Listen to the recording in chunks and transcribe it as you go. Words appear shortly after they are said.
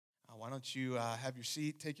don't you have your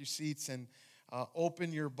seat, take your seats, and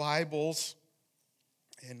open your Bibles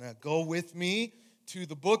and go with me to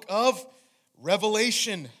the book of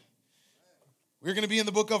Revelation. We're going to be in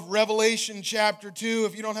the book of Revelation chapter 2.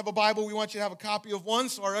 If you don't have a Bible, we want you to have a copy of one.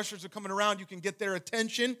 So our ushers are coming around. You can get their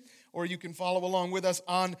attention, or you can follow along with us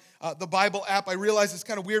on the Bible app. I realize it's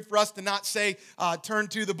kind of weird for us to not say turn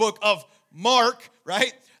to the book of Mark,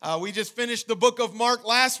 right? We just finished the book of Mark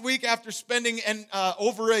last week after spending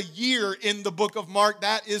over a year in the book of Mark.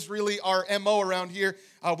 That is really our MO around here.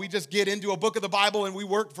 We just get into a book of the Bible and we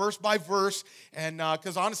work verse by verse. And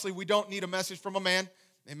because honestly, we don't need a message from a man.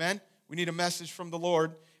 Amen? We need a message from the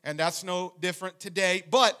Lord. And that's no different today.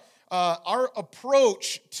 But our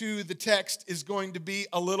approach to the text is going to be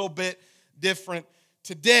a little bit different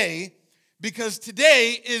today, because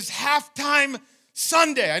today is halftime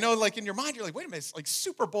Sunday. I know, like, in your mind, you're like, wait a minute, it's like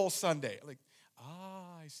Super Bowl Sunday. Like,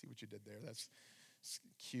 I see what you did there. That's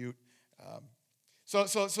cute.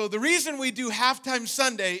 So the reason we do halftime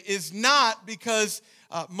Sunday is not because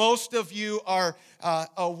most of you are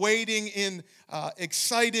awaiting in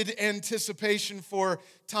excited anticipation for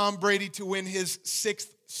Tom Brady to win his 6th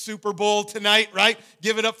Super Bowl tonight, right?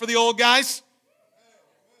 Give it up for the old guys.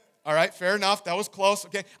 All right, fair enough. That was close.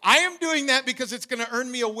 Okay, I am doing that because it's going to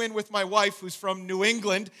earn me a win with my wife, who's from New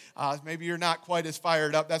England. Maybe you're not quite as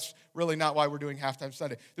fired up. That's really not why we're doing Halftime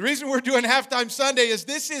Sunday. The reason we're doing Halftime Sunday is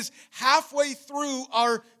this is halfway through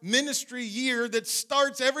our ministry year that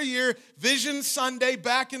starts every year, Vision Sunday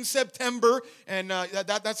back in September, and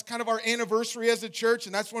that's kind of our anniversary as a church,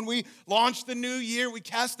 and that's when we launch the new year. We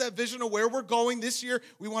cast that vision of where we're going this year.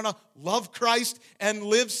 We want to love Christ and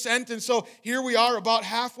live sent, and so here we are about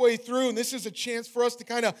halfway through, and this is a chance for us to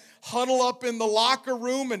kind of huddle up in the locker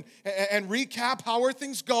room and recap how are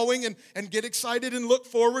things going and get excited and look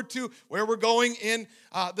forward to where we're going in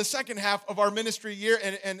the second half of our ministry year.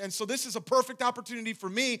 And so this is a perfect opportunity for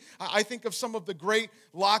me. I think of some of the great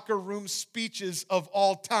locker room speeches of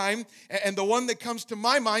all time, and the one that comes to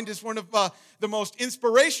my mind is one of the most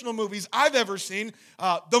inspirational movies I've ever seen,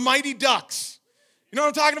 The Mighty Ducks. You know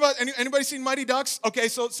what I'm talking about? Anybody seen Mighty Ducks? Okay,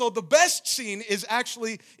 so the best scene is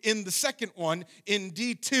actually in the second one, in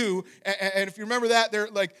D2. And if you remember that, they're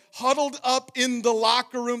like huddled up in the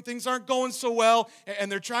locker room. Things aren't going so well. And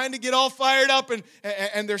they're trying to get all fired up.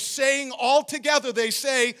 And they're saying all together, they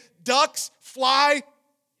say, ducks fly.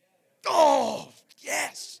 Oh,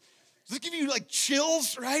 yes. Does it give you like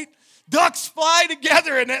chills, right? Ducks fly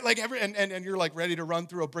together. And that, like and you're like ready to run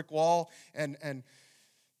through a brick wall. And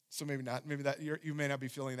so maybe not. Maybe that you may not be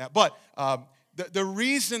feeling that. But the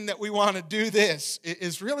reason that we want to do this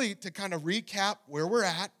is really to kind of recap where we're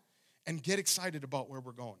at and get excited about where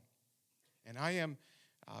we're going. And I am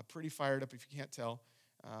pretty fired up, if you can't tell,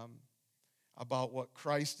 about what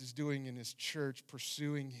Christ is doing in his church,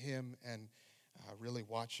 pursuing him and really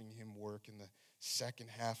watching him work in the second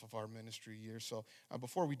half of our ministry year. So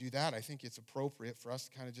before we do that, I think it's appropriate for us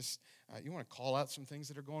to kind of just, you want to call out some things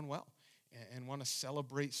that are going well. And want to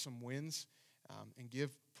celebrate some wins and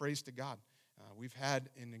give praise to God. We've had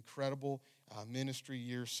an incredible ministry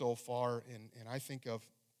year so far, and I think of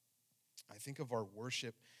our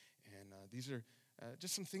worship, and these are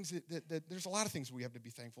just some things that there's a lot of things we have to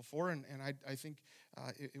be thankful for, and I think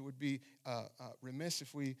it would be remiss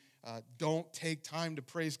if we don't take time to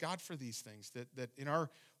praise God for these things. That in our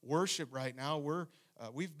worship right now,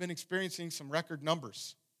 we've been experiencing some record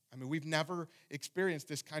numbers. I mean, we've never experienced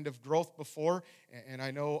this kind of growth before, and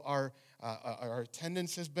I know our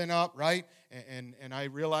attendance has been up, right? And I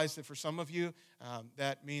realize that for some of you,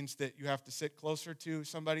 that means that you have to sit closer to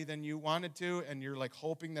somebody than you wanted to, and you're like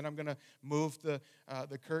hoping that I'm going to move the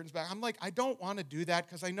curtains back. I'm like, I don't want to do that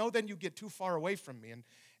because I know then you get too far away from me,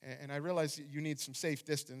 and I realize you need some safe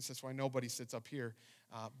distance. That's why nobody sits up here,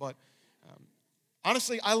 but.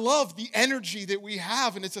 Honestly, I love the energy that we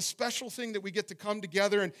have, and it's a special thing that we get to come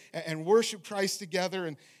together and worship Christ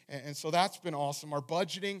together, and so that's been awesome. Our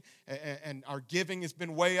budgeting and our giving has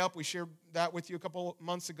been way up. We shared that with you a couple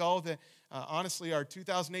months ago, that honestly, our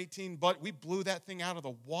 2018, but we blew that thing out of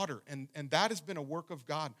the water, and that has been a work of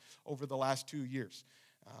God over the last 2 years.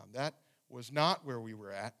 That was not where we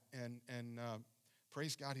were at, and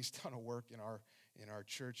praise God, he's done a work in our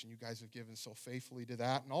church, and you guys have given so faithfully to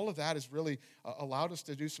that. And all of that has really allowed us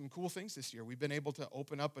to do some cool things this year. We've been able to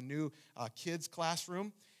open up a new kids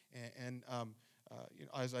classroom and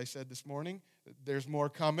as I said this morning, there's more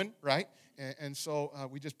coming, right? And so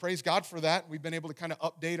we just praise God for that. We've been able to kind of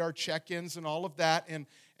update our check-ins and all of that.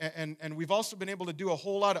 And we've also been able to do a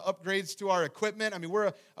whole lot of upgrades to our equipment. I mean, we're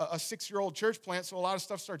a 6-year-old church plant, so a lot of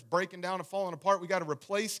stuff starts breaking down and falling apart. We got to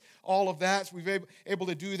replace all of that. So we've been able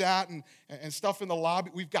to do that and stuff in the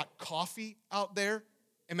lobby. We've got coffee out there.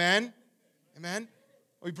 Amen? Amen?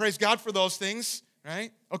 We praise God for those things.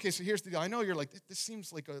 Right? Okay, so here's the deal. I know you're like, this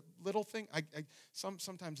seems like a little thing.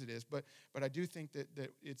 Sometimes it is, but I do think that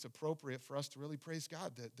it's appropriate for us to really praise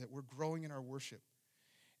God that we're growing in our worship.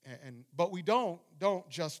 But we don't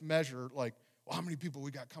just measure like, well, how many people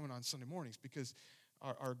we got coming on Sunday mornings, because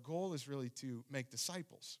our goal is really to make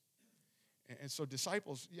disciples. And so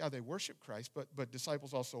disciples, yeah, they worship Christ, but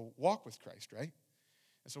disciples also walk with Christ, right?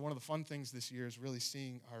 And so one of the fun things this year is really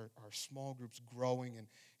seeing our small groups growing and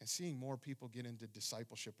seeing more people get into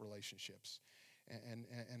discipleship relationships.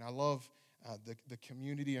 And I love the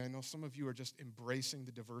community. I know some of you are just embracing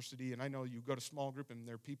the diversity, and I know you go to small group and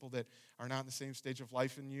there are people that are not in the same stage of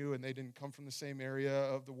life in you, and they didn't come from the same area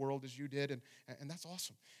of the world as you did, and that's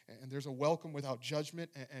awesome. And there's a welcome without judgment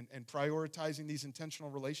and prioritizing these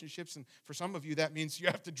intentional relationships. And for some of you, that means you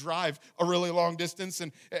have to drive a really long distance,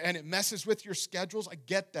 and it messes with your schedules. I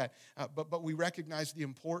get that, but we recognize the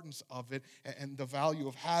importance of it and the value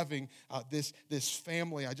of having this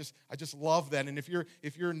family. I just love that. And if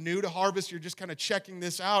you're new to Harvest, you're just kind of checking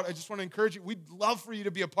this out, I just want to encourage you. We'd love for you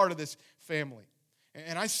to be a part of this family.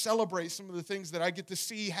 And I celebrate some of the things that I get to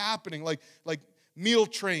see happening, like meal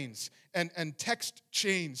trains and text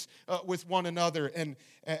chains with one another, and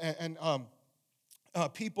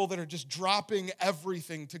people that are just dropping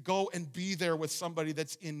everything to go and be there with somebody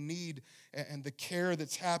that's in need, and the care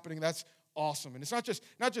that's happening. That's awesome. And it's not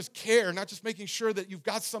just care, not just making sure that you've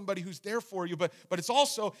got somebody who's there for you, but it's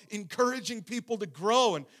also encouraging people to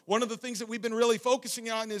grow. And one of the things that we've been really focusing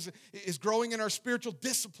on is growing in our spiritual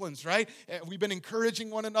disciplines, right? And we've been encouraging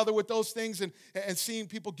one another with those things, and seeing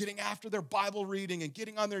people getting after their Bible reading and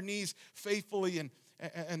getting on their knees faithfully,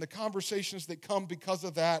 and the conversations that come because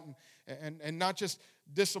of that, and not just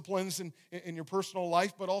disciplines in your personal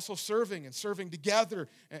life, but also serving together,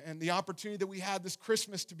 and the opportunity that we had this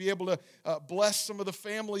Christmas to be able to bless some of the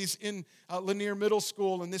families in Lanier Middle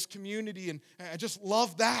School and this community, and I just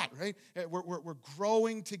love that, right? We're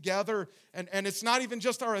growing together, and it's not even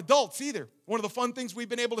just our adults either. One of the fun things we've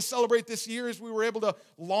been able to celebrate this year is we were able to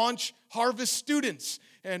launch Harvest Students,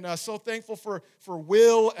 and so thankful for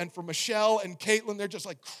Will and for Michelle and Caitlin. They're just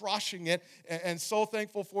like crushing it, and so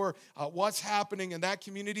thankful for what's happening in that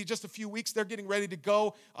community. Just a few weeks, they're getting ready to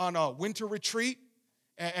go on a winter retreat,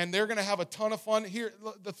 and they're going to have a ton of fun. Here,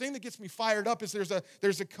 the thing that gets me fired up is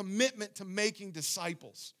there's a commitment to making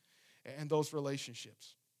disciples and those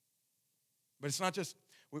relationships. But it's not just,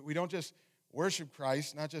 we don't just worship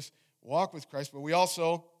Christ, not just walk with Christ, but we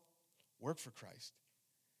also work for Christ.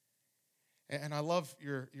 And I love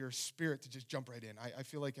your spirit to just jump right in. I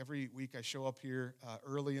feel like every week I show up here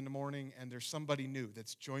early in the morning, and there's somebody new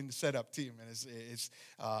that's joined the setup team and is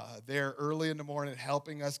there early in the morning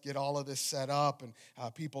helping us get all of this set up, and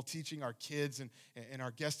people teaching our kids and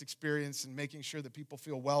our guest experience, and making sure that people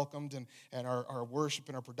feel welcomed, and our worship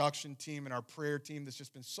and our production team and our prayer team that's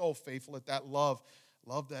just been so faithful at that. Love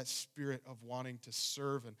that spirit of wanting to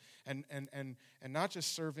serve, and not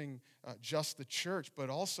just serving just the church, but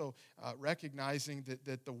also recognizing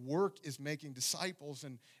that the work is making disciples,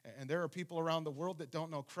 and there are people around the world that don't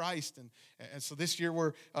know Christ, and so this year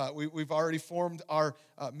we've already formed our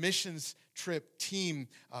missions trip team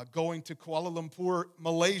going to Kuala Lumpur,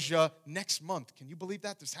 Malaysia next month. Can you believe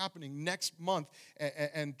that? This is happening next month,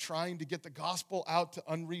 and trying to get the gospel out to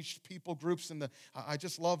unreached people groups. And I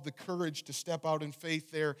just love the courage to step out in faith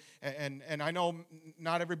there. And I know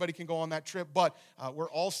not everybody can go on that trip, but we're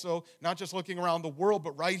also not just looking around the world,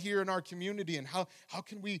 but right here in our community. And how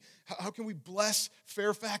can we bless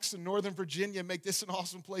Fairfax and Northern Virginia and make this an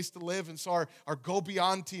awesome place to live? And so our Go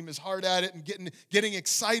Beyond team is hard at it and getting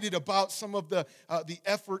excited about some of the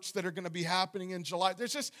efforts that are going to be happening in July.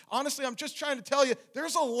 There's just, honestly, I'm just trying to tell you,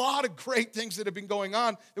 there's a lot of great things that have been going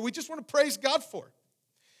on that we just want to praise God for.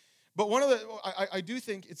 But I do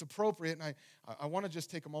think it's appropriate, and I want to just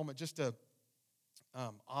take a moment just to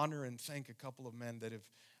honor and thank a couple of men that have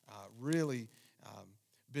really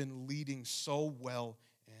been leading so well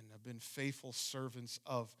and have been faithful servants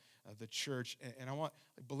of the church. And I want,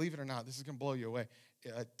 believe it or not, this is going to blow you away.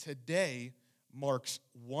 Today marks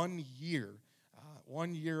 1 year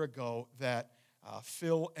ago that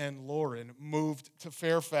Phil and Lauren moved to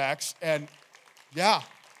Fairfax, and yeah.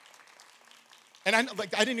 And I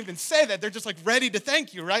didn't even say that. They're just like ready to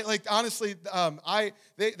thank you, right? Like honestly,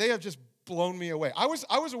 they have just blown me away. I was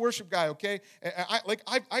a worship guy, okay?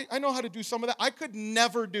 I know how to do some of that. I could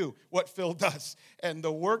never do what Phil does. And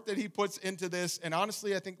the work that he puts into this, and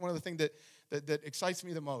honestly, I think one of the things that excites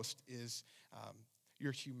me the most is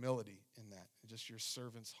your humility in that, and just your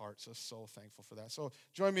servant's heart. So thankful for that. So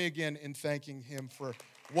join me again in thanking him for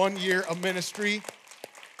 1 year of ministry.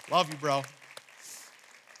 Love you, bro.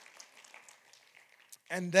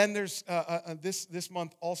 And then there's this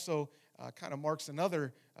month also kind of marks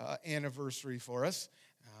another anniversary for us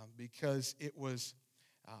because it was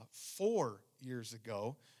 4 years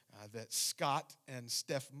ago that Scott and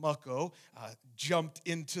Steph Mucko jumped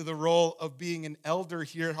into the role of being an elder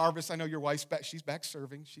here at Harvest. I know your wife's back; she's back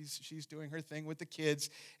serving. She's doing her thing with the kids,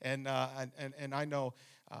 and I know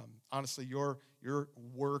honestly your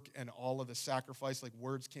work and all of the sacrifice, like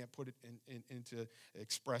words can't put it into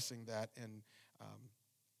expressing that. And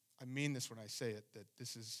I mean this when I say it, that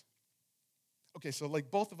this is. Okay, so like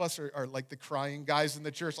both of us are like the crying guys in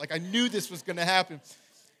the church. Like I knew this was going to happen.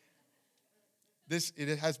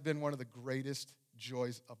 It has been one of the greatest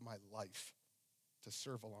joys of my life to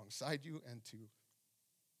serve alongside you and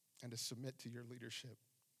to submit to your leadership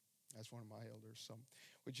as one of my elders. So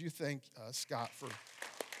would you thank Scott for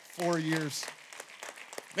 4 years?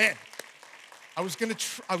 Man, I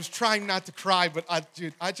was trying not to cry, but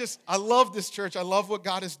I love this church. I love what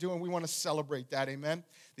God is doing. We want to celebrate that. Amen.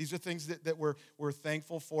 These are things that we're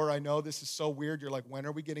thankful for. I know this is so weird. You're like, when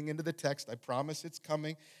are we getting into the text? I promise it's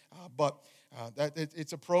coming. But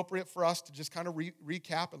it's appropriate for us to just kind of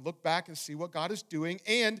recap and look back and see what God is doing,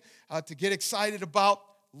 and to get excited about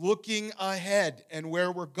looking ahead and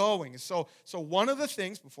where we're going. So one of the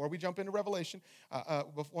things, before we jump into Revelation,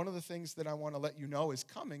 one of the things that I want to let you know is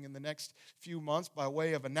coming in the next few months by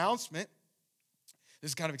way of announcement.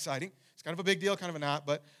 This is kind of exciting. It's kind of a big deal, kind of a not,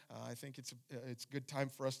 but I think it's a good time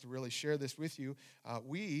for us to really share this with you.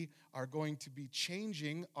 We are going to be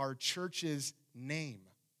changing our church's name.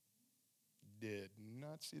 Did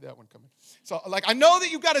not see that one coming. So, I know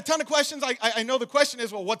that you've got a ton of questions. I know the question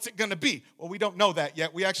is, well, what's it going to be? Well, we don't know that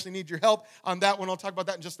yet. We actually need your help on that one. I'll talk about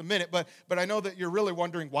that in just a minute. But I know that you're really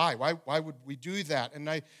wondering why. Why would we do that? And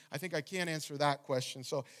I think I can answer that question.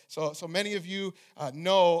 So many of you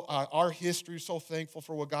know our history. So thankful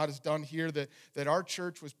for what God has done here. That our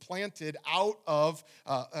church was planted out of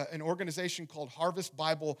an organization called Harvest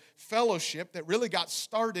Bible Fellowship that really got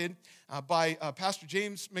started by Pastor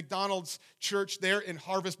James McDonald's church there in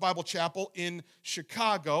Harvest Bible Chapel in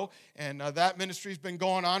Chicago. And that ministry's been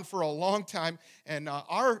going on for a long time. And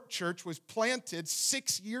our church was planted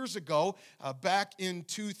 6 years ago, back in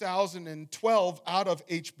 2012, out of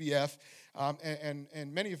HBF.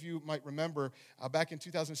 And many of you might remember back in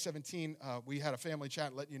 2017, we had a family chat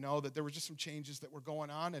and let you know that there were just some changes that were going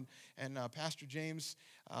on. And Pastor James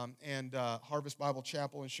and Harvest Bible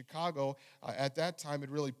Chapel in Chicago at that time had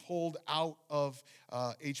really pulled out of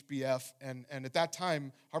HBF. And at that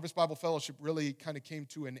time, Harvest Bible Fellowship really kind of came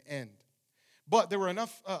to an end. But there were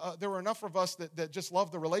enough of us that just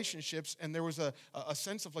loved the relationships, and there was a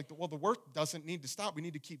sense of the work doesn't need to stop. We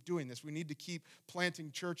need to keep doing this. We need to keep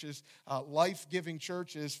planting churches, life-giving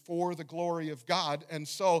churches for the glory of God. And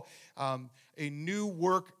so a new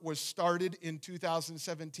work was started in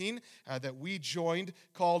 2017 that we joined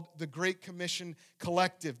called the Great Commission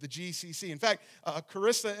Collective, the GCC. In fact,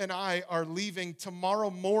 Carissa and I are leaving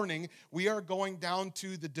tomorrow morning. We are going down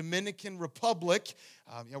to the Dominican Republic.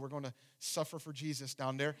 We're going to suffer for Jesus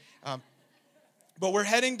down there. But we're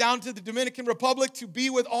heading down to the Dominican Republic to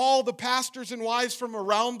be with all the pastors and wives from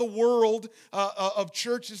around the world of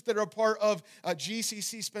churches that are a part of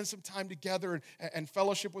GCC, spend some time together and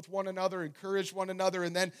fellowship with one another, encourage one another,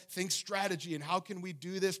 and then think strategy and how can we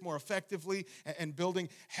do this more effectively, and building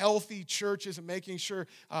healthy churches and making sure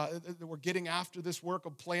that we're getting after this work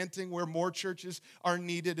of planting where more churches are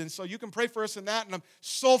needed. And so you can pray for us in that, and I'm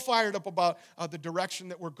so fired up about the direction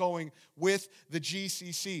that we're going with the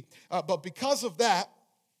GCC. But because of that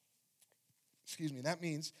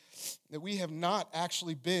means that we have not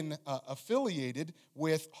actually been affiliated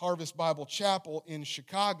with Harvest Bible Chapel in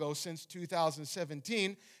Chicago since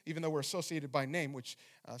 2017, even though we're associated by name, which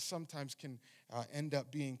sometimes can end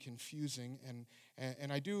up being confusing.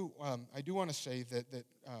 And I do want to say that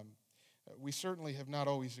we certainly have not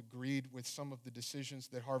always agreed with some of the decisions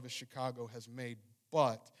that Harvest Chicago has made,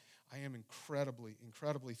 but I am incredibly,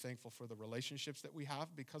 incredibly thankful for the relationships that we have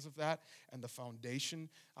because of that, and the foundation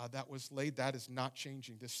that was laid. That is not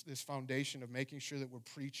changing. This foundation of making sure that we're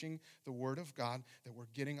preaching the Word of God, that we're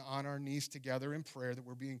getting on our knees together in prayer, that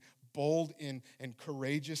we're being bold and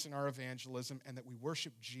courageous in our evangelism, and that we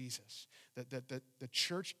worship Jesus, that the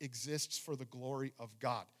church exists for the glory of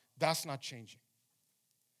God. That's not changing.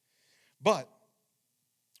 But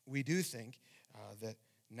we do think that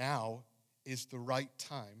now is the right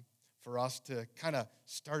time for us to kind of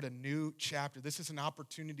start a new chapter. This is an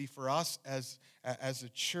opportunity for us as a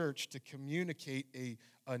church to communicate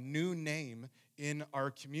a new name in our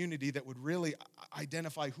community that would really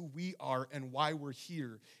identify who we are and why we're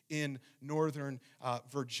here in Northern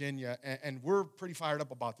Virginia. And we're pretty fired up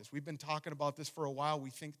about this. We've been talking about this for a while. We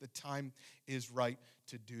think the time is right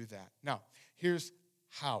to do that. Now, here's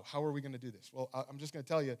how. How are we going to do this? Well, I'm just going to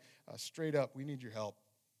tell you straight up, we need your help,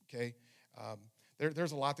 okay?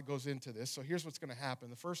 There's a lot that goes into this. So here's what's going to happen.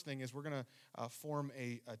 The first thing is we're going to form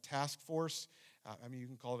a task force. You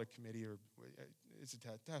can call it a committee or it's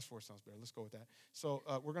a task force sounds better. Let's go with that. So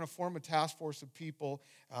we're going to form a task force of people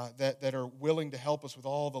that are willing to help us with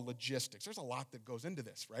all the logistics. There's a lot that goes into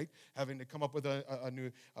this, right? Having to come up with a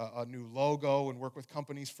new logo and work with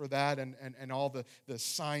companies for that and all the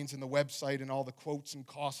signs and the website and all the quotes and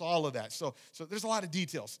costs, all of that. So there's a lot of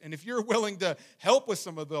details. And if you're willing to help with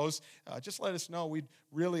some of those, just let us know. We'd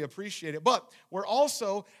really appreciate it. But we're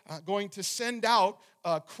also going to send out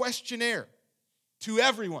a questionnaire to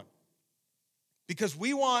everyone, because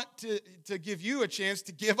we want to give you a chance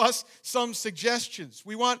to give us some suggestions.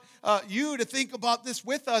 We want you to think about this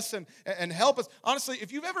with us and help us. Honestly,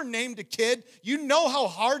 if you've ever named a kid, you know how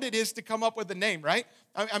hard it is to come up with a name, right?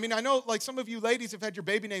 I know like some of you ladies have had your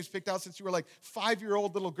baby names picked out since you were like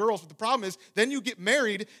 5-year-old little girls. But the problem is then you get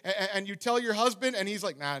married and you tell your husband and he's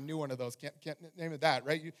like, nah, I knew one of those. Can't name it that,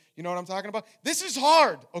 right? You know what I'm talking about? This is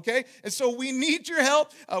hard, okay? And so we need your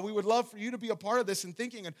help. We would love for you to be a part of this and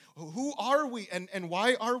thinking, and who are we and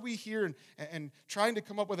why are we here? And trying to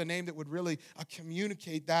come up with a name that would really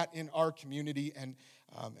communicate that in our community. And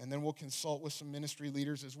then we'll consult with some ministry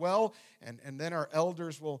leaders as well. And then our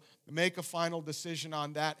elders will make a final decision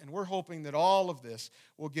on that. And we're hoping that all of this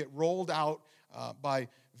will get rolled out by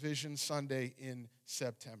Vision Sunday in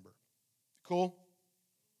September. Cool?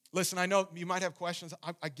 Listen, I know you might have questions.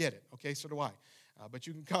 I get it, okay? So do I. But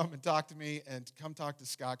you can come and talk to me and come talk to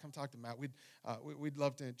Scott, come talk to Matt. We'd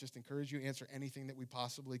love to just encourage you, answer anything that we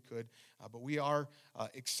possibly could. But we are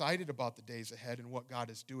excited about the days ahead and what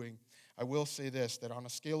God is doing. I will say this, that on a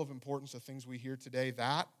scale of importance of things we hear today,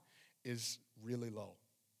 that is really low.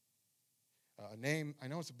 A name, I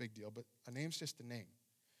know it's a big deal, but a name's just a name.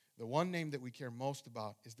 The one name that we care most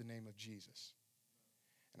about is the name of Jesus.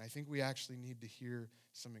 And I think we actually need to hear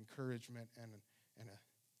some encouragement and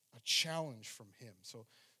a challenge from him. So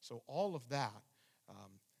all of that,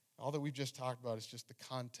 all that we've just talked about is just the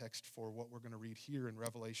context for what we're going to read here in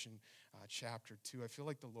Revelation chapter 2. I feel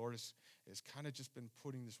like the Lord has kind of just been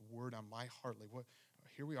putting this word on my heart. Like,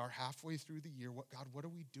 here we are halfway through the year. God, what are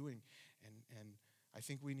we doing? And I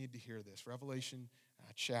think we need to hear this. Revelation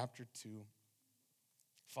chapter 2.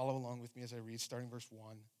 Follow along with me as I read, starting verse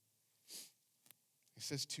 1. It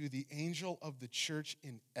says, "To the angel of the church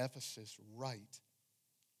in Ephesus write,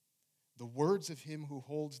 the words of him who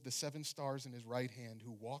holds the 7 stars in his right hand,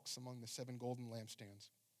 who walks among the 7 golden lampstands.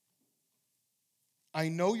 I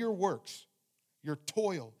know your works, your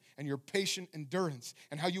toil, and your patient endurance,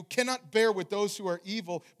 and how you cannot bear with those who are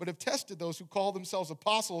evil, but have tested those who call themselves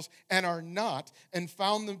apostles and are not, and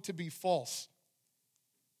found them to be false.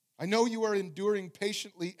 I know you are enduring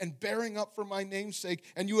patiently and bearing up for my name's sake,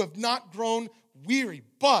 and you have not grown weary,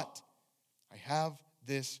 but I have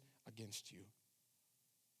this against you,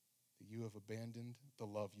 that you have abandoned the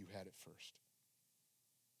love you had at first.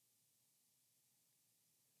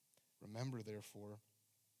 Remember, therefore,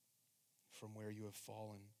 from where you have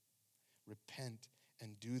fallen, repent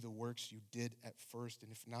and do the works you did at first,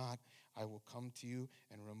 and if not, I will come to you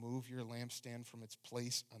and remove your lampstand from its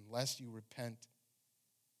place unless you repent.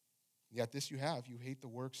 Yet this you have, you hate the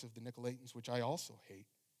works of the Nicolaitans, which I also hate.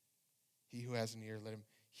 He who has an ear, let him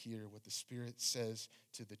hear what the Spirit says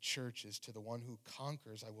to the churches. To the one who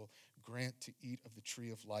conquers, I will grant to eat of the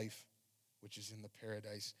tree of life, which is in the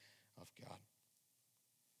paradise of God."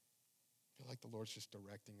 I feel like the Lord's just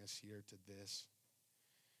directing us here to this.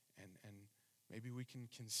 And maybe we can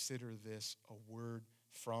consider this a word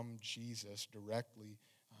from Jesus directly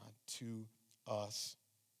to us.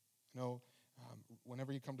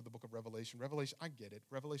 Whenever you come to the book of Revelation, I get it.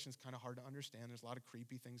 Revelation is kind of hard to understand. There's a lot of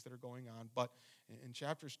creepy things that are going on. But in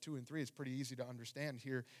chapters 2 and 3, it's pretty easy to understand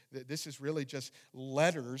here that this is really just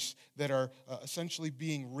letters that are essentially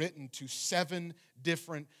being written to 7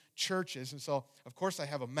 different churches. And so, of course, I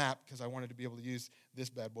have a map because I wanted to be able to use this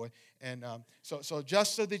bad boy. And so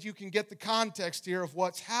just so that you can get the context here of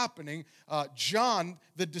what's happening, John,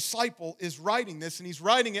 the disciple, is writing this, and he's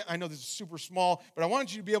writing it. I know this is super small, but I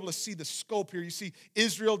wanted you to be able to see the scope here. You see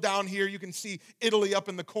Israel down here. You can see Italy up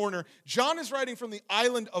in the corner. John is writing from the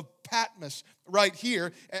island of Patmos right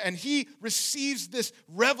here, and he receives this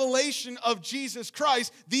revelation of Jesus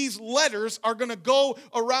Christ. These letters are going to go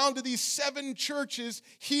around to these 7 churches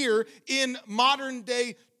here in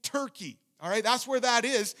modern-day Turkey. All right, that's where that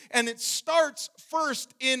is. And it starts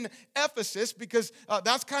first in Ephesus because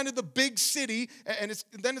that's kind of the big city. And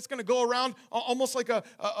then it's going to go around almost like a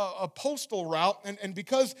postal route. And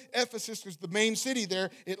because Ephesus was the main city there,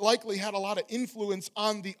 it likely had a lot of influence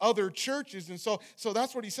on the other churches. And so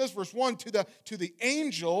that's what he says, verse 1, to the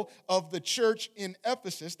angel of the church in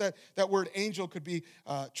Ephesus. That word angel could be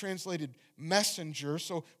translated messenger.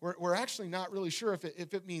 So we're actually not really sure if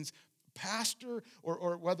it means pastor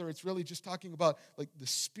or whether it's really just talking about like the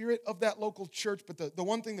spirit of that local church. But the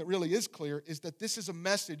one thing that really is clear is that this is a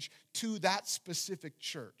message to that specific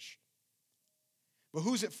church. But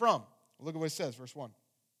who's it from? Look at what it says, verse 1.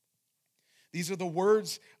 These are the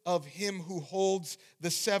words of him who holds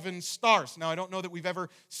the 7 stars. Now, I don't know that we've ever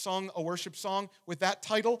sung a worship song with that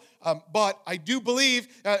title, but I do believe,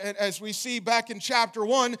 as we see back in chapter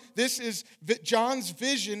 1, this is John's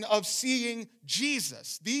vision of seeing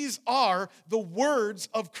Jesus. These are the words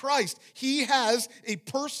of Christ. He has a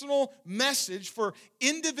personal message for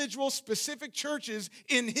individual specific churches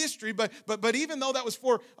in history, but even though that was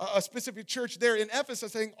for a specific church there in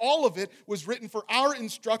Ephesus, I think all of it was written for our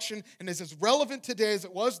instruction and is as relevant today as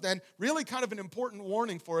it was then, really kind of an important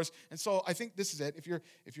warning for us. And so I think this is it. If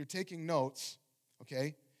you're taking notes,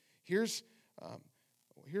 okay, here's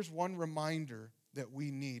one reminder that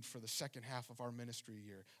we need for the second half of our ministry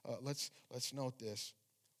year. Let's note this.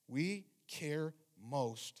 We care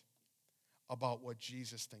most about what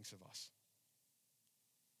Jesus thinks of us.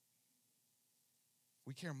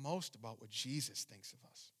 We care most about what Jesus thinks of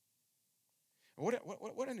us.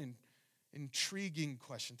 What an intriguing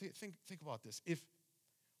question. Think about this.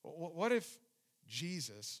 What if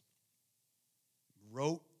Jesus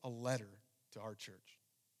wrote a letter to our church?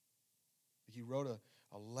 He wrote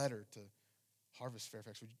a letter to Harvest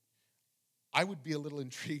Fairfax. I would be a little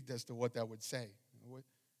intrigued as to what that would say.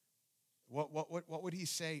 What would he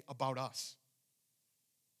say about us?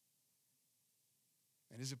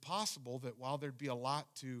 And is it possible that while there'd be a lot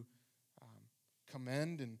to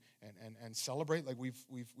commend and celebrate, like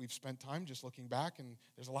we've spent time just looking back, and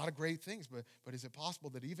there's a lot of great things, but is it possible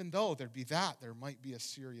that even though there'd be that, there might be a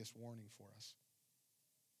serious warning for us?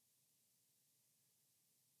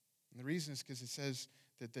 And the reason is because it says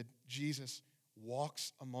that Jesus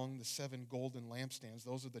walks among the 7 golden lampstands.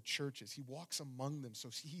 Those are the churches. He walks among them, so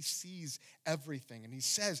he sees everything. And he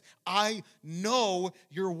says, I know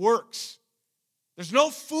your works. There's no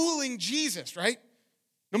fooling Jesus, right?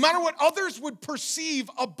 No matter what others would perceive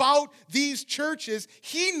about these churches,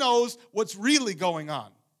 he knows what's really going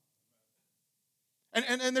on.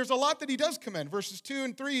 And there's a lot that he does commend. Verses 2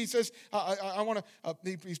 and 3, he says,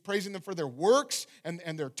 he's praising them for their works and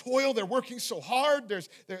their toil. They're working so hard.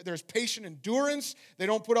 There's patient endurance. They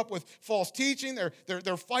don't put up with false teaching.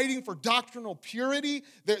 They're fighting for doctrinal purity.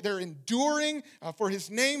 They're enduring for his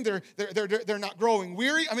name. They're not growing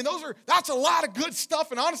weary. I mean, that's a lot of good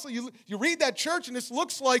stuff. And honestly, you read that church, and this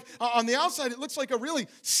looks like, on the outside, it looks like a really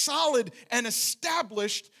solid and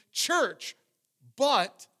established church.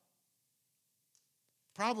 But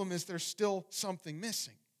problem is there's still something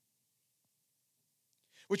missing.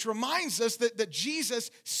 Which reminds us that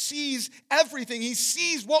Jesus sees everything. He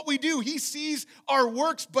sees what we do. He sees our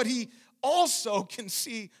works, but he also can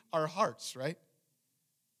see our hearts, right?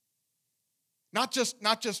 Not just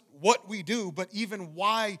what we do, but even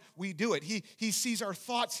why we do it. He sees our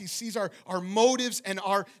thoughts. He sees our motives and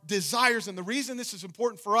our desires. And the reason this is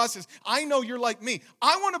important for us is I know you're like me.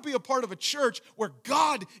 I want to be a part of a church where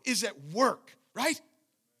God is at work, right?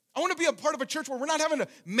 I want to be a part of a church where we're not having to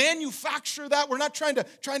manufacture that. We're not trying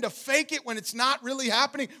to fake it when it's not really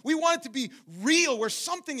happening. We want it to be real, where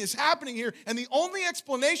something is happening here, and the only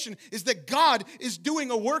explanation is that God is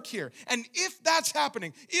doing a work here. And if that's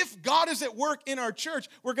happening, if God is at work in our church,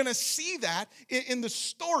 we're going to see that in the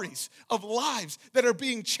stories of lives that are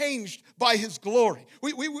being changed by his glory.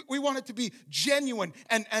 We want it to be genuine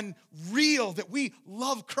and real, that we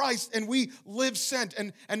love Christ and we live sent.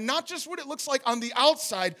 And not just what it looks like on the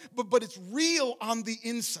outside, but it's real on the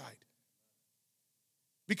inside.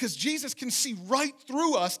 Because Jesus can see right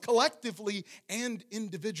through us collectively and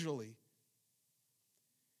individually.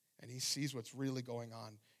 And he sees what's really going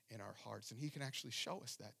on in our hearts. And he can actually show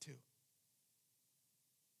us that too.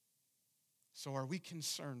 So are we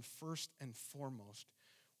concerned first and foremost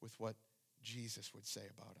with what Jesus would say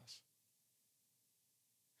about us?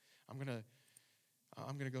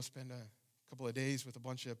 I'm gonna go spend a couple of days with a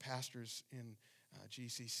bunch of pastors in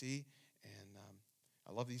GCC, and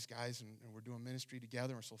I love these guys, and we're doing ministry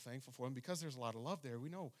together, and we're so thankful for them. Because there's a lot of love there, we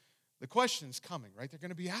know the question's coming, right? They're going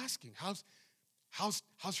to be asking, how's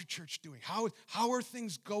your church doing? How are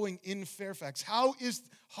things going in Fairfax? How is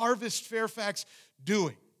Harvest Fairfax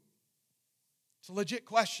doing? It's a legit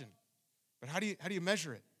question, but how do you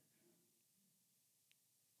measure it?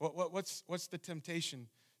 What's the temptation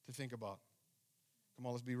to think about? Come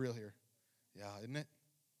on, let's be real here. Yeah, isn't it?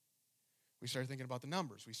 We start thinking about the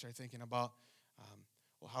numbers. We start thinking about,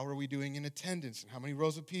 how are we doing in attendance? And how many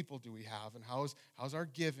rows of people do we have? And how's our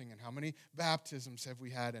giving? And how many baptisms have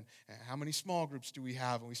we had? And how many small groups do we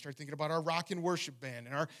have? And we start thinking about our rock and worship band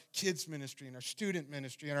and our kids ministry and our student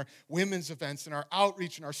ministry and our women's events and our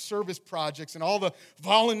outreach and our service projects and all the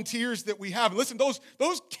volunteers that we have. And listen,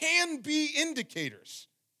 those can be indicators.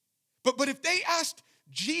 But if they asked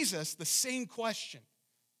Jesus the same question,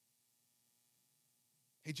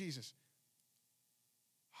 hey, Jesus,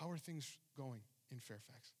 how are things going in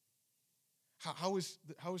Fairfax? How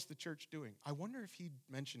is the church doing? I wonder if he'd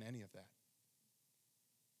mention any of that.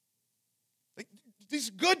 Like, these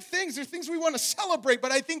good things, they're things we want to celebrate,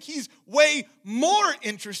 but I think he's way more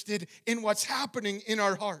interested in what's happening in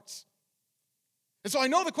our hearts. And so I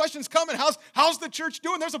know the question's coming, how's the church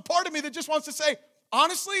doing? There's a part of me that just wants to say,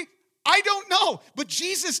 honestly, I don't know, but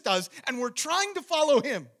Jesus does, and we're trying to follow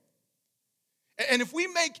him. And if we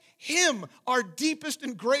make him our deepest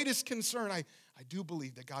and greatest concern, I do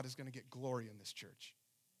believe that God is going to get glory in this church.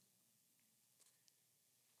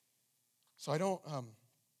 So I don't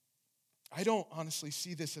honestly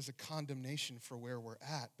see this as a condemnation for where we're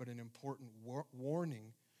at, but an important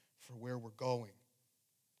warning for where we're going.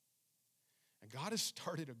 And God has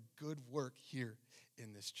started a good work here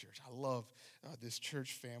in this church. I love this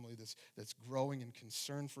church family that's growing and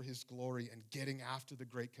concerned for his glory and getting after the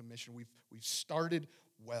Great Commission. We've started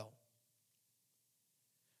well.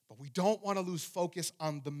 But we don't want to lose focus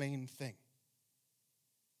on the main thing.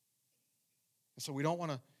 And so we don't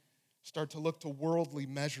want to start to look to worldly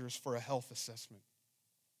measures for a health assessment.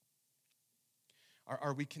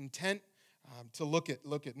 Are we content to look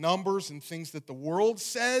at numbers and things that the world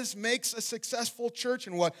says makes a successful church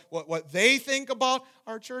and what they think about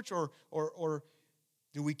our church, or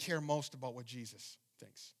do we care most about what Jesus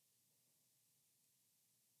thinks?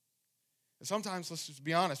 And sometimes, let's just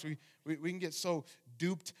be honest, we can get so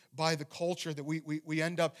duped by the culture that we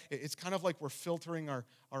end up, it's kind of like we're filtering our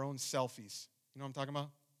own selfies. You know what I'm talking about?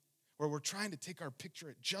 Where we're trying to take our picture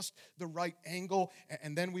at just the right angle,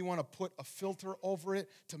 and then we want to put a filter over it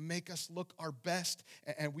to make us look our best,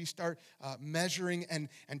 and we start measuring and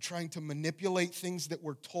trying to manipulate things that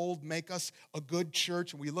we're told make us a good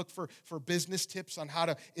church, and we look for business tips on how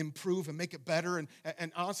to improve and make it better, and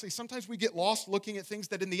honestly, sometimes we get lost looking at things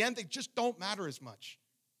that in the end, they just don't matter as much.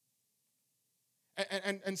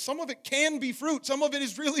 And some of it can be fruit. Some of it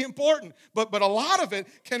is really important. But a lot of it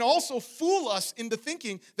can also fool us into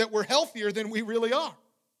thinking that we're healthier than we really are.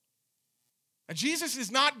 And Jesus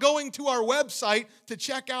is not going to our website to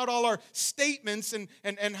check out all our statements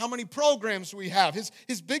and how many programs we have.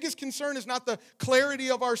 His biggest concern is not the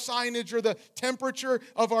clarity of our signage or the temperature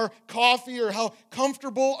of our coffee or how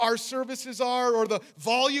comfortable our services are or the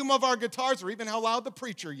volume of our guitars or even how loud the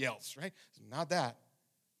preacher yells, right? It's not that.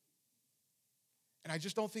 And I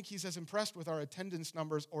just don't think he's as impressed with our attendance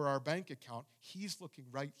numbers or our bank account. He's looking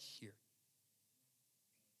right here.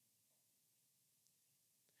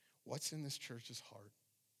 What's in this church's heart?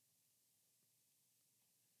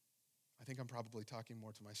 I think I'm probably talking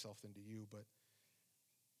more to myself than to you, but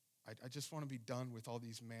I just want to be done with all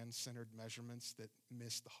these man-centered measurements that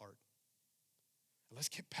miss the heart. Let's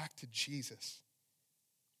get back to Jesus.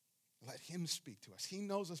 Let him speak to us. He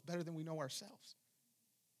knows us better than we know ourselves.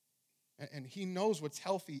 And he knows what's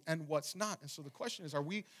healthy and what's not. And so the question is, are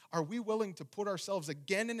we willing to put ourselves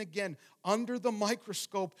again and again under the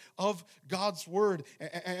microscope of God's word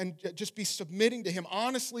and just be submitting to him,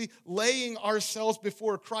 honestly laying ourselves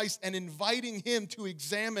before Christ and inviting him to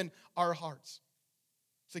examine our hearts?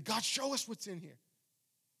 Say, God, show us what's in here.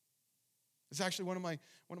 It's actually one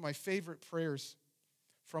of my favorite prayers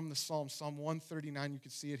from the Psalm 139. You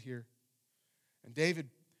can see it here. And David,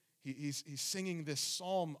 He's singing this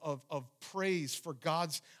psalm of praise for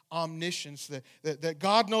God's omniscience, that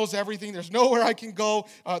God knows everything. There's nowhere I can go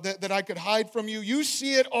that I could hide from you. You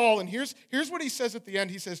see it all. And here's what he says at the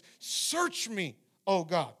end. He says, search me, O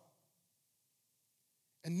God,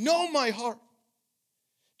 and know my heart.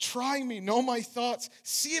 Try me, know my thoughts.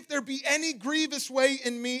 See if there be any grievous way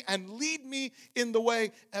in me, and lead me in the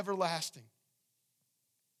way everlasting.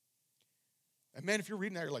 And man, if you're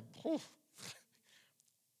reading that, you're like, oh,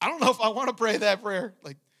 I don't know if I want to pray that prayer.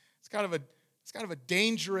 Like, it's kind of a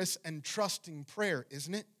dangerous and trusting prayer,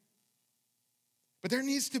 isn't it? But there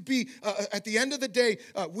needs to be, at the end of the day,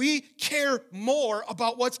 we care more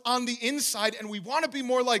about what's on the inside, and we want to be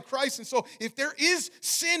more like Christ. And so if there is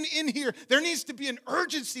sin in here, there needs to be an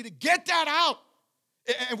urgency to get that out.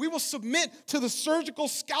 And we will submit to the surgical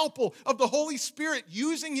scalpel of the Holy Spirit,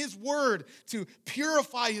 using His word to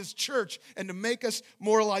purify His church and to make us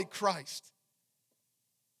more like Christ.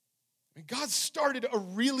 I mean, God started a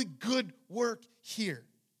really good work here.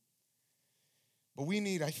 But we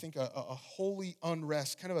need, I think, a holy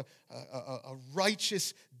unrest, kind of a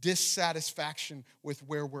righteous dissatisfaction with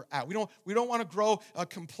where we're at. We don't want to grow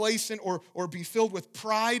complacent or be filled with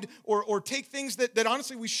pride or take things that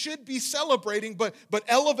honestly we should be celebrating, but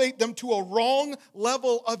elevate them to a wrong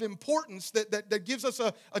level of importance that gives us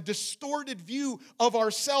a distorted view of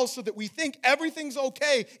ourselves so that we think everything's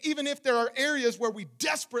okay, even if there are areas where we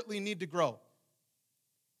desperately need to grow.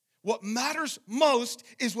 What matters most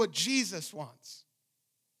is what Jesus wants.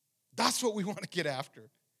 That's what we want to get after.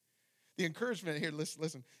 The encouragement here,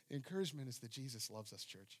 listen. The encouragement is that Jesus loves us,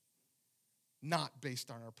 church, not based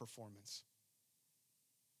on our performance.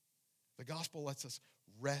 The gospel lets us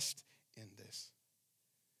rest in this.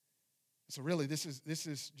 So really, this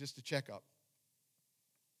is just a checkup.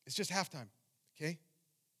 It's just halftime, okay?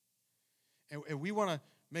 And we want to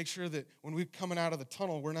make sure that when we're coming out of the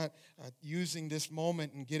tunnel, we're not using this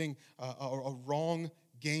moment and getting a wrong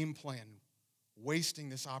game plan, wasting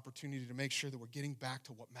this opportunity to make sure that we're getting back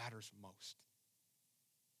to what matters most.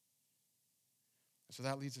 So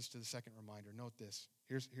that leads us to the second reminder. Note this.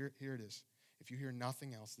 Here it is. If you hear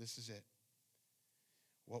nothing else, this is it.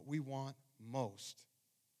 What we want most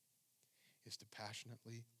is to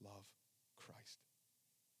passionately love Christ.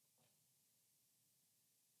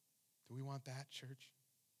 Do we want that, church?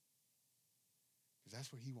 Because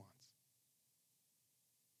that's what He wants.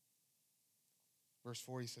 Verse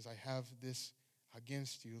 4, He says, I have this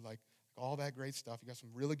against you, like all that great stuff. You got some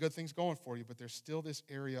really good things going for you, but there's still this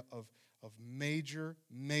area of major,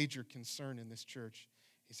 major concern in this church.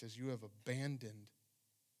 He says, you have abandoned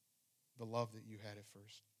the love that you had at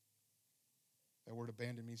first. That word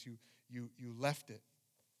abandon means you left it.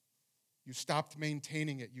 You stopped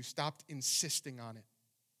maintaining it. You stopped insisting on it.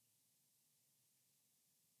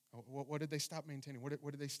 What did they stop maintaining?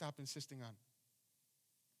 What did they stop insisting on?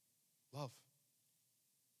 Love.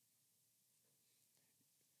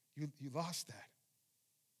 You lost that.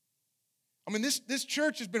 I mean, this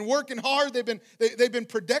church has been working hard. They've been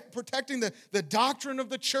protecting the doctrine of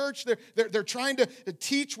the church. They're trying to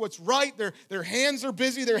teach what's right. Their hands are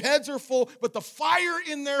busy. Their heads are full. But the fire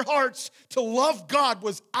in their hearts to love God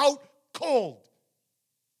was out cold.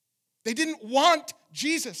 They didn't want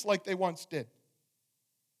Jesus like they once did.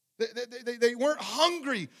 They weren't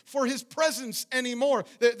hungry for His presence anymore.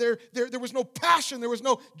 There was no passion. There was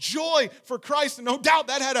no joy for Christ. And no doubt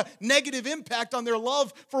that had a negative impact on their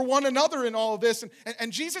love for one another in all of this.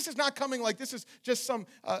 And Jesus is not coming like this is just some,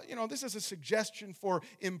 this is a suggestion for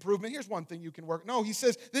improvement. Here's one thing you can work. No, He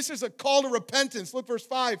says this is a call to repentance. Look, verse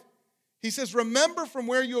 5. He says, remember from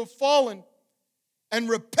where you have fallen and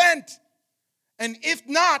repent. And if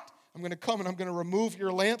not, I'm going to come and I'm going to remove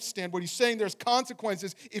your lampstand. What He's saying, there's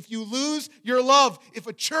consequences. If you lose your love, if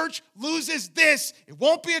a church loses this, it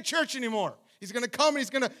won't be a church anymore. He's going to come and He's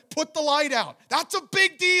going to put the light out. That's a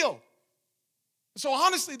big deal. So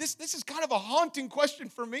honestly, this is kind of a haunting question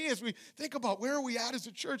for me as we think about where are we at as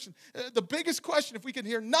a church. And the biggest question, if we can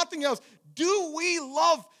hear nothing else, do we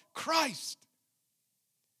love Christ?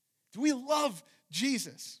 Do we love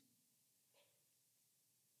Jesus?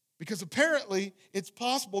 Because apparently it's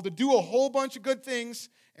possible to do a whole bunch of good things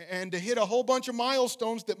and to hit a whole bunch of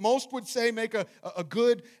milestones that most would say make a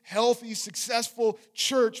good, healthy, successful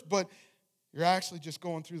church, but you're actually just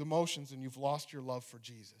going through the motions and you've lost your love for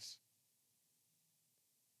Jesus.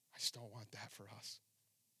 I just don't want that for us.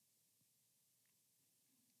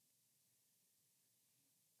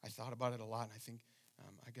 I thought about it a lot, and I think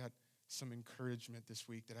I got some encouragement this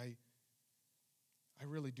week that I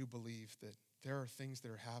really do believe that there are things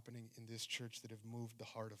that are happening in this church that have moved the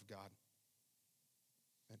heart of God.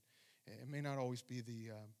 And it may not always be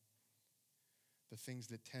the things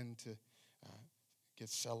that tend to get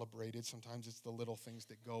celebrated. Sometimes it's the little things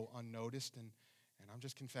that go unnoticed. And I'm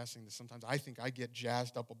just confessing that sometimes I think I get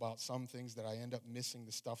jazzed up about some things that I end up missing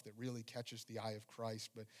the stuff that really catches the eye of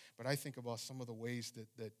Christ. But I think about some of the ways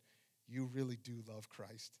that you really do love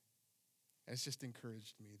Christ. And it's just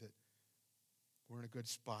encouraged me that we're in a good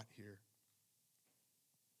spot here.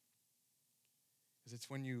 Because it's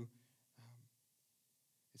when you're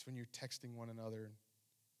texting one another and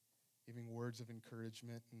giving words of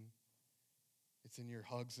encouragement, and it's in your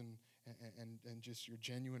hugs and just your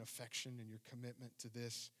genuine affection and your commitment to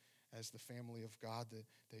this as the family of God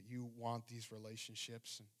that you want these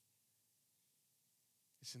relationships. And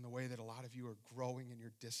it's in the way that a lot of you are growing in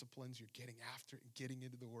your disciplines. You're getting after it and getting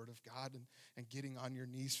into the Word of God and getting on your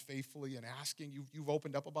knees faithfully and asking. You've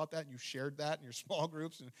opened up about that and you've shared that in your small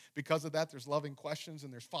groups. And because of that, there's loving questions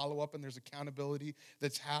and there's follow-up and there's accountability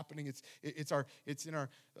that's happening. It's in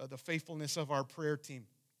the faithfulness of our prayer team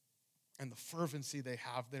and the fervency they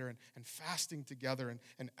have there and fasting together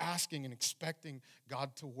and asking and expecting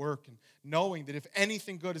God to work and knowing that if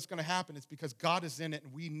anything good is going to happen, it's because God is in it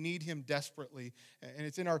and we need him desperately. And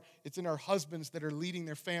it's in our husbands that are leading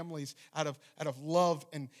their families out of love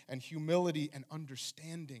and humility and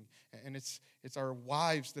understanding. And it's our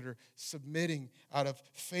wives that are submitting out of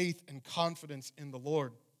faith and confidence in the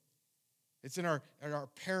Lord. It's in our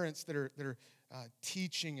parents that are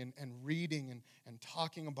teaching and reading and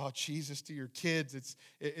talking about Jesus to your kids.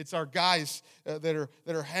 It's our guys that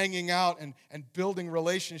are hanging out and building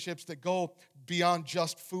relationships that go beyond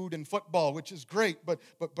just food and football, which is great, but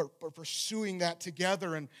pursuing that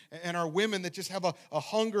together, and our women that just have a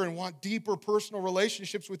hunger and want deeper personal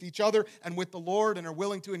relationships with each other and with the Lord and are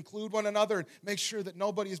willing to include one another and make sure that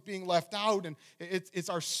nobody is being left out. And it's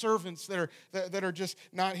our servants that are just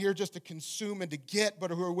not here just to consume and to get,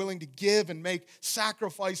 but who are willing to give and make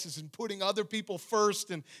sacrifices and putting other people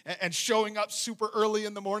first and showing up super early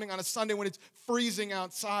in the morning on a Sunday when it's freezing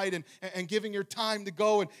outside and giving your time to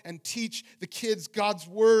go and teach the kids God's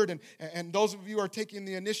word. And those of you who are taking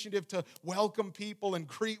the initiative to welcome people and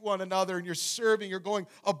greet one another, and you're serving, you're going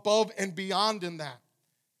above and beyond in that.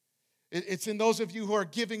 It's in those of you who are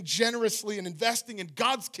giving generously and investing in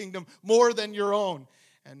God's kingdom more than your own.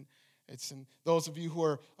 And it's in those of you who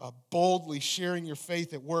are boldly sharing your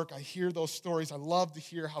faith at work. I hear those stories. I love to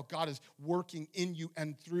hear how God is working in you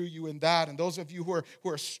and through you in that. And those of you who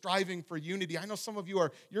are striving for unity. I know some of you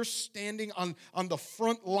you're standing on the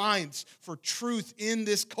front lines for truth in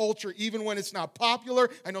this culture, even when it's not popular.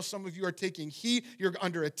 I know some of you are taking heat. You're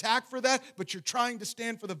under attack for that, but you're trying to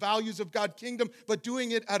stand for the values of God's kingdom, but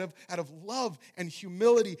doing it out of love and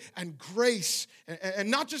humility and grace,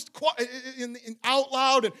 and not just in out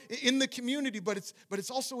loud and in the community, but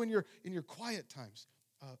it's also in your quiet times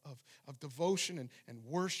of devotion and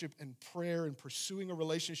worship and prayer and pursuing a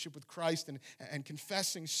relationship with Christ and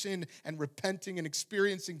confessing sin and repenting and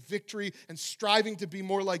experiencing victory and striving to be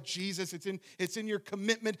more like Jesus. It's in your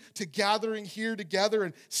commitment to gathering here together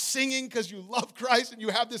and singing because you love Christ and you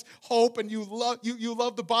have this hope and you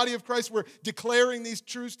love the body of Christ. We're declaring these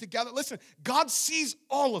truths together. Listen, God sees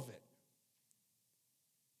all of it.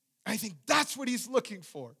 I think that's what he's looking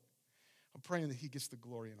for. I'm praying that he gets the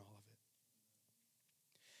glory in all of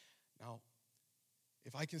it. Now,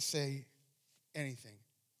 if I can say anything,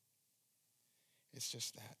 it's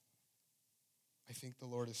just that. I think the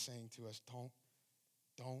Lord is saying to us,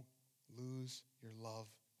 don't lose your love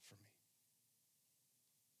for me.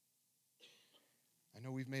 I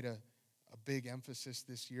know we've made a big emphasis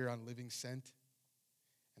this year on living sent,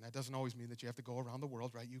 and that doesn't always mean that you have to go around the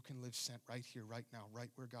world, right? You can live sent right here, right now, right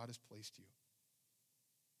where God has placed you.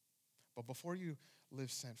 But before you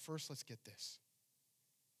live sent, first let's get this.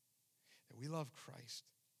 That we love Christ.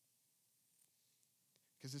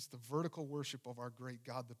 Because it's the vertical worship of our great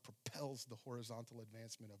God that propels the horizontal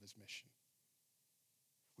advancement of his mission.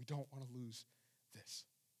 We don't want to lose this.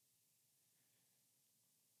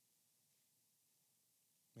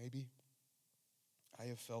 Maybe I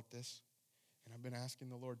have felt this, and I've been asking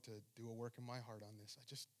the Lord to do a work in my heart on this.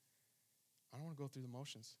 I don't want to go through the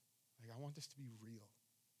motions. I want this to be real.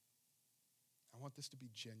 I want this to be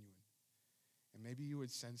genuine. And maybe you would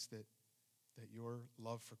sense that your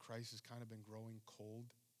love for Christ has kind of been growing cold.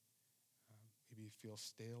 Maybe you feel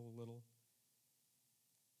stale a little.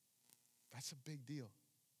 That's a big deal.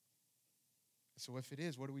 So if it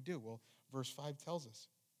is, what do we do? Well, verse 5 tells us.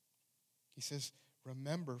 He says,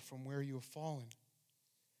 remember from where you have fallen.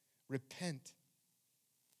 Repent.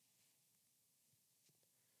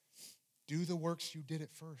 Do the works you did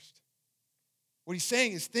at first. What he's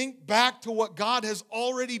saying is think back to what God has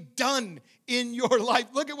already done in your life.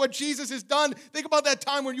 Look at what Jesus has done. Think about that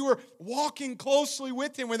time when you were walking closely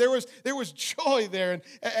with him, when there was joy there,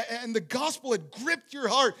 and the gospel had gripped your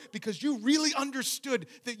heart because you really understood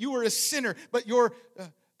that you were a sinner, but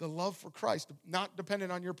the love for Christ, not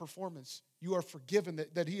dependent on your performance. You are forgiven,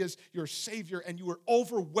 that he is your Savior, and you are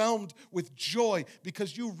overwhelmed with joy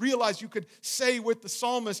because you realize you could say with the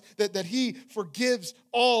psalmist that he forgives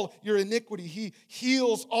all your iniquity. He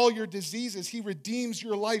heals all your diseases. He redeems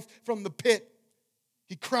your life from the pit.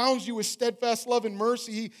 He crowns you with steadfast love and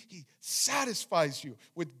mercy. He satisfies you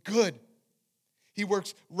with good. He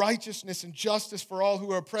works righteousness and justice for all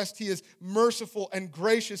who are oppressed. He is merciful and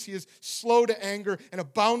gracious. He is slow to anger and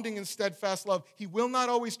abounding in steadfast love. He will not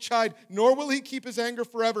always chide, nor will he keep his anger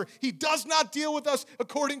forever. He does not deal with us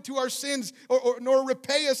according to our sins, nor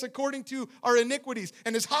repay us according to our iniquities.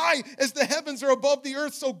 And as high as the heavens are above the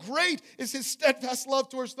earth, so great is his steadfast love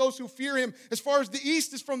towards those who fear him. As far as the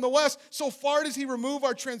east is from the west, so far does he remove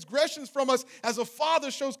our transgressions from us. As a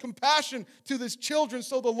father shows compassion to his children,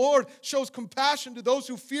 so the Lord shows compassion to those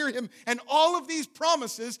who fear him. And all of these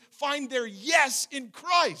promises find their yes in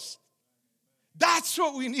Christ. That's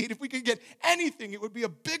what we need. If we could get anything, it would be a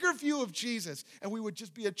bigger view of Jesus, and we would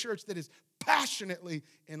just be a church that is passionately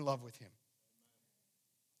in love with him.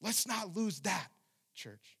 Let's not lose that,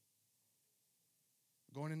 church.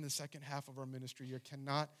 Going into the second half of our ministry year,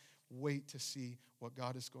 cannot wait to see what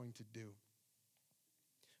God is going to do.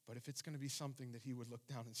 But if it's going to be something that he would look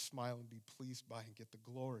down and smile and be pleased by and get the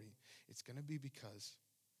glory, it's going to be because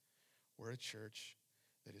we're a church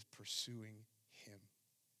that is pursuing him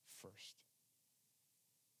first.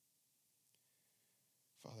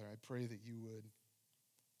 Father, I pray that you would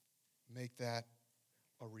make that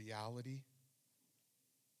a reality.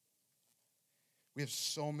 We have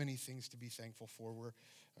so many things to be thankful for.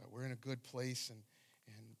 We're in a good place, and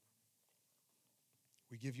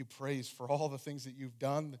we give you praise for all the things that you've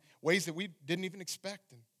done, ways that we didn't even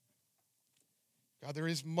expect. And God, there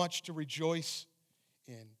is much to rejoice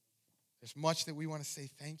in. There's much that we want to say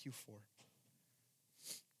thank you for.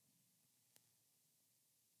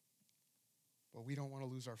 But we don't want to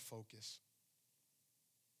lose our focus.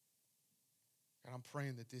 God, I'm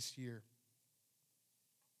praying that this year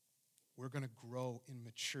we're going to grow in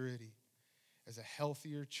maturity as a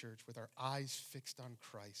healthier church with our eyes fixed on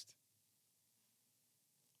Christ.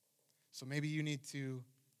 So maybe you need to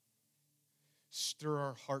stir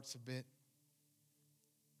our hearts a bit.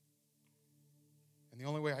 And the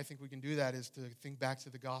only way I think we can do that is to think back to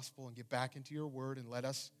the gospel and get back into your word and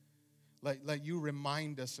let you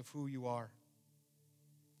remind us of who you are.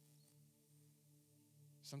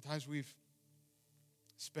 Sometimes we've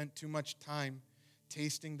spent too much time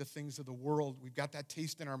tasting the things of the world. We've got that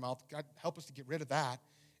taste in our mouth. God, help us to get rid of that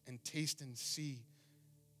and taste and see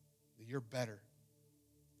that you're better.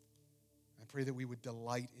 I pray that we would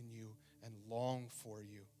delight in you and long for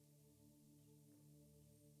you.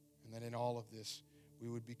 And that in all of this, we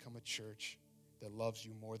would become a church that loves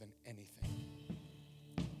you more than anything.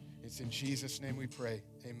 It's in Jesus' name we pray.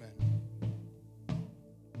 Amen.